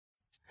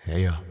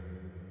Hey,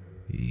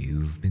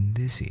 you've been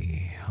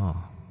busy, huh?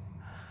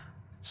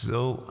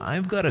 So,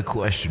 I've got a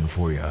question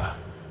for you.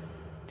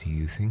 Do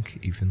you think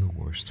even the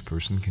worst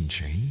person can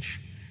change?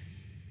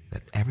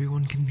 That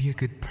everyone can be a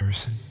good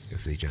person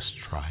if they just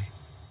try?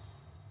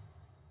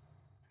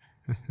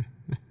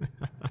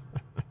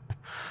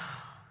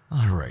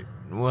 Alright,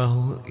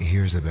 well,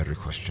 here's a better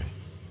question.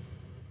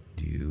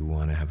 Do you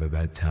want to have a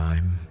bad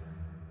time?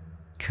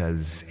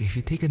 'Cause if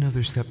you take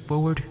another step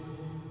forward,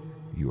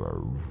 you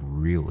are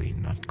really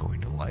not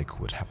going to like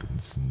what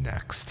happens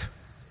next.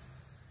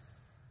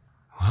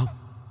 Well,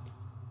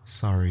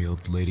 sorry,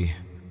 old lady.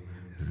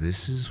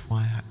 This is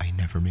why I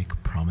never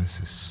make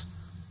promises.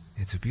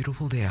 It's a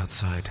beautiful day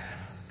outside.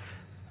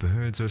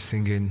 Birds are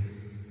singing,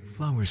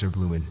 flowers are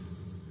blooming.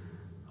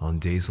 On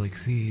days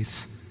like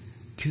these,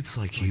 kids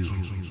like you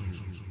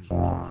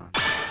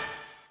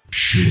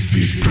should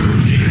be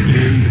burning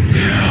in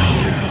hell.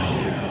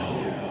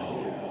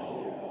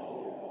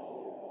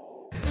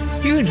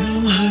 You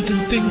know, I've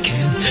been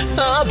thinking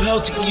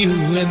about you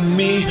and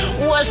me.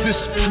 Was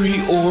this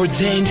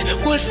preordained?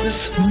 Was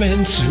this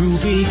meant to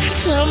be?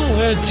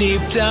 Somewhere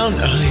deep down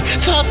I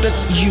thought that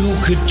you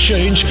could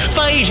change.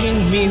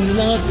 Fighting means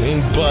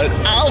nothing, but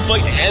I'll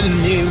fight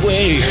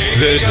anyway.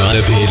 There's not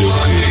a bit of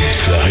good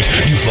inside.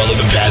 You follow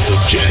the path of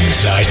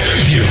genocide.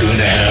 You're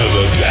gonna have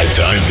a bad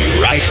time.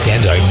 Here I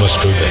stand, I must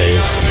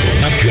prevail.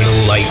 You're not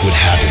gonna like what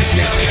happens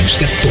next. You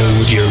step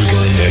forward, you're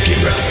gonna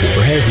get wrecked.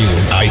 For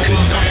everyone I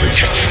could not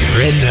protect.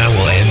 And now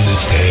we'll end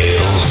this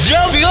tale.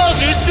 Jumping all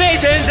through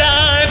space and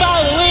time,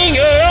 following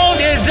your own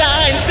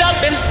design.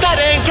 Stopping,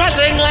 studying,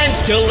 crossing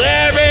lines till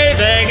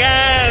everything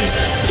ends.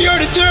 Your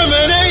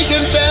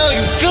determination fell,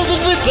 you filled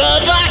it with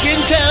love, I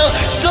can tell.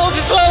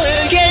 Soldiers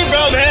swollen came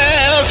from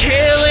hell,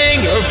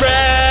 killing your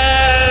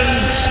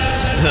friends.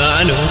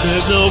 I know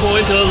there's no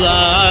point to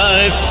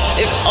life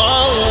if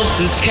all of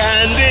this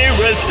can be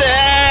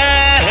reset.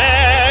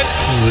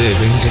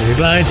 Living day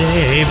by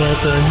day,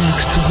 but the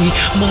next we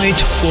might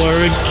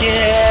forget.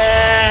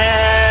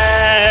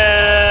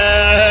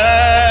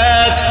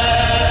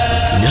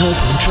 No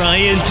point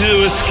trying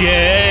to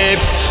escape.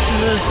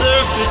 The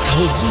surface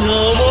holds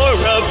no more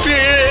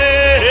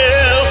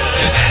appeal.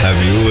 Have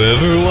you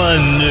ever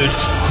wondered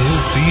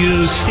if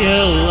you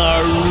still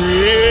are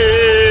real?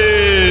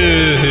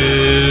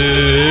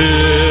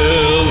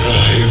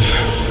 I've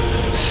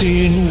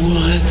seen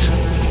what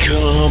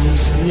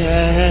comes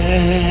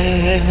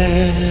next.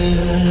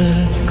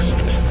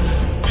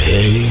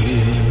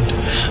 Paid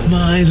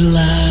my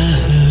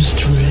last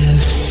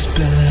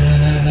respects.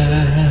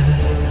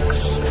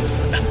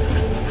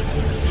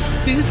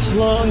 It's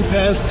long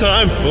past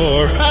time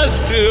for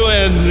us to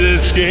end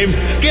this game.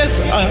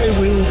 Guess I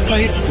will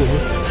fight for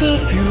the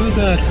few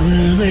that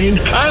remain.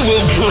 I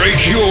will break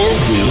your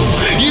will.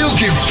 You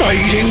keep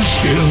fighting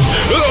still,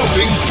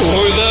 hoping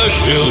for the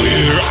kill.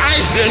 Here I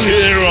stand,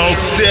 here I'll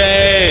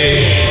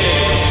stay.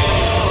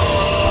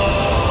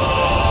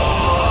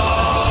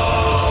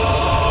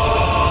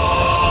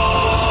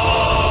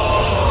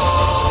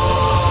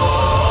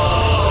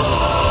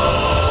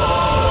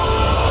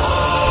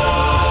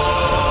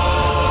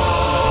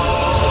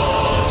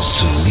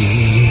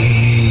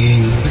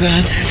 Swing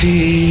that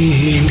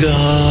thing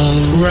around,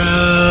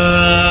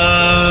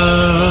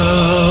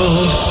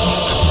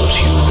 but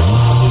you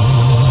know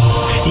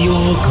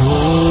you're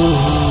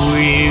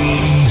going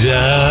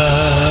down.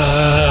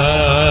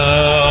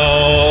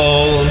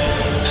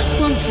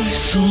 Once I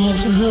saw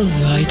the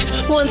light,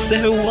 once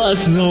there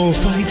was no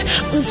fight,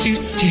 once you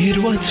did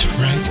what's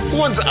right,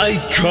 once I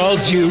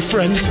called you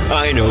friend.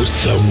 I know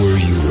somewhere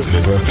you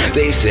remember,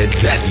 they said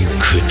that you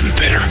could be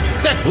better.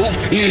 That hope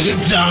is a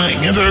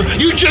dying ember.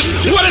 You just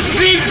want to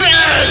see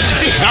that.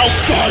 See how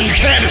far you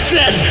can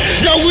ascend.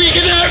 No, we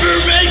can never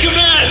make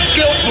amends.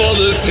 Go for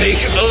the sake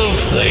of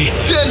play.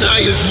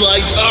 Deny his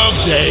light of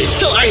day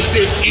till I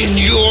step in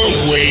your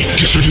way.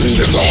 Guess we're doing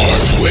this the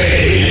hard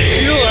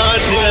way. You are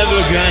never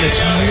gonna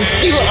smile.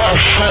 You are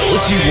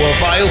heartless, you are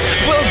vile.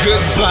 Well,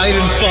 goodbye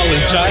and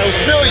fallen child.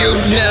 No, you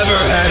never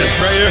had a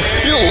prayer.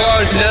 You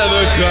are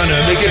never gonna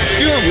make it.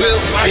 Your will,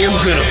 I am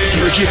gonna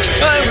break it.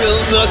 I will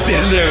not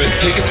stand there and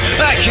take it.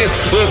 I can't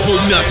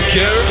afford not to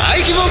care. I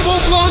give up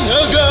hope long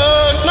ago.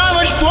 Not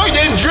much point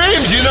in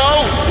dreams, you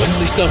know. When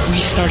they thought we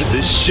started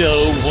this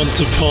show once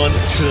upon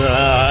a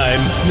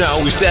time, now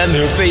we stand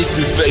there face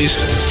to face,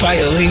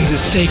 defiling the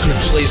sacred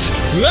place.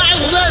 I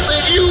will not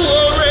let you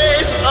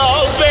erase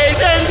all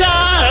space and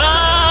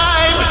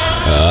time.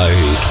 I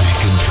hate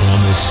making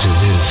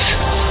promises.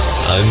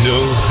 I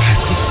know that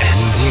the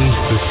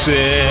ending's the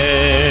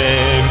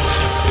same.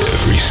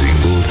 Every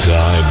single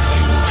time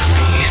you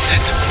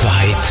reset to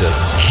fight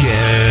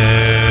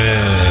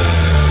again.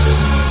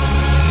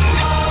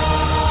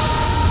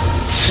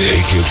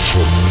 Take it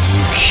from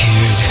me,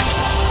 kid.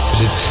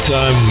 It's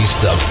time we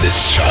stop this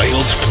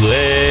child's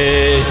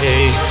play.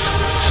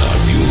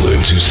 Time you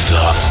learn to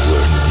stop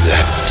when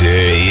that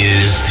day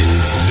is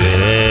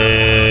today.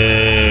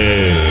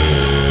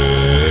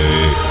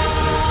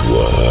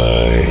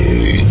 Why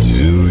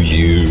do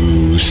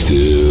you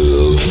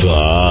still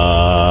fight?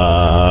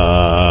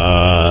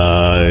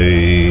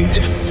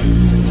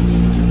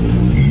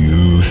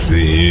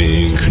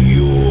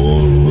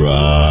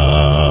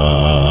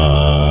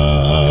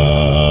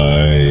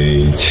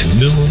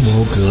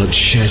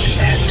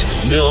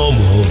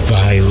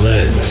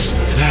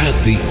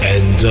 the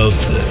end of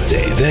the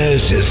day,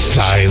 there's just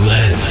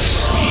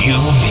silence. You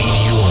made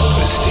your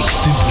mistake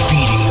simply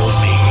feeding your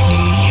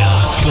mania,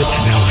 but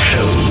now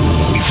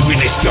hell is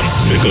witnessed the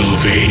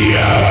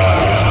Megalovania.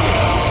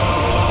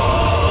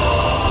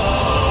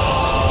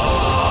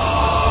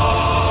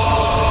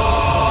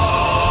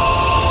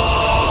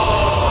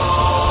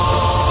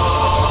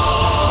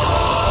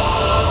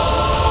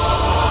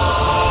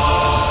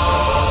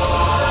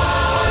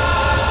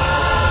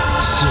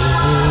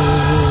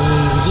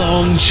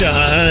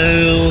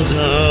 Child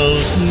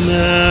of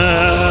man,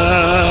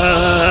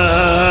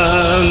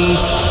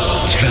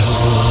 tell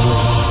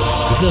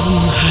them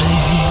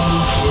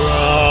I'm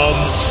from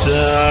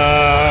sands.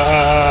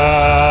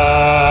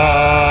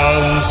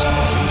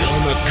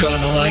 You're not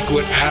gonna like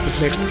what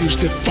happens next. You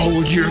step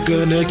forward, you're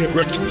gonna get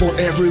wrecked. For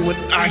everyone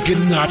I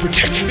cannot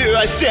protect, here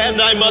I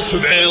stand, I must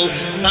prevail.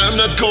 I'm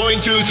not going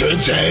to turn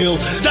tail.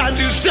 Time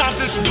to stop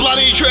this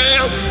bloody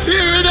trail.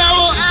 Here now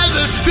we'll end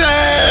the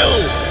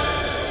sail.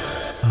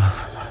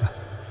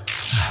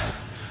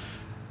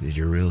 Did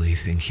you really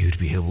think you'd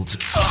be able to...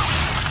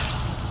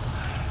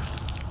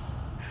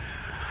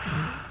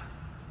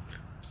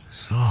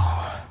 So,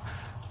 I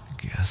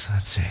guess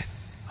that's it,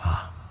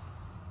 huh?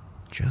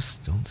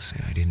 Just don't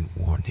say I didn't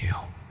warn you.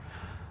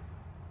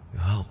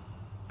 Well,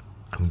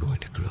 I'm going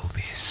to grill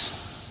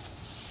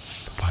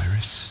these.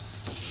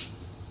 Papyrus,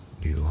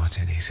 do you want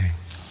anything?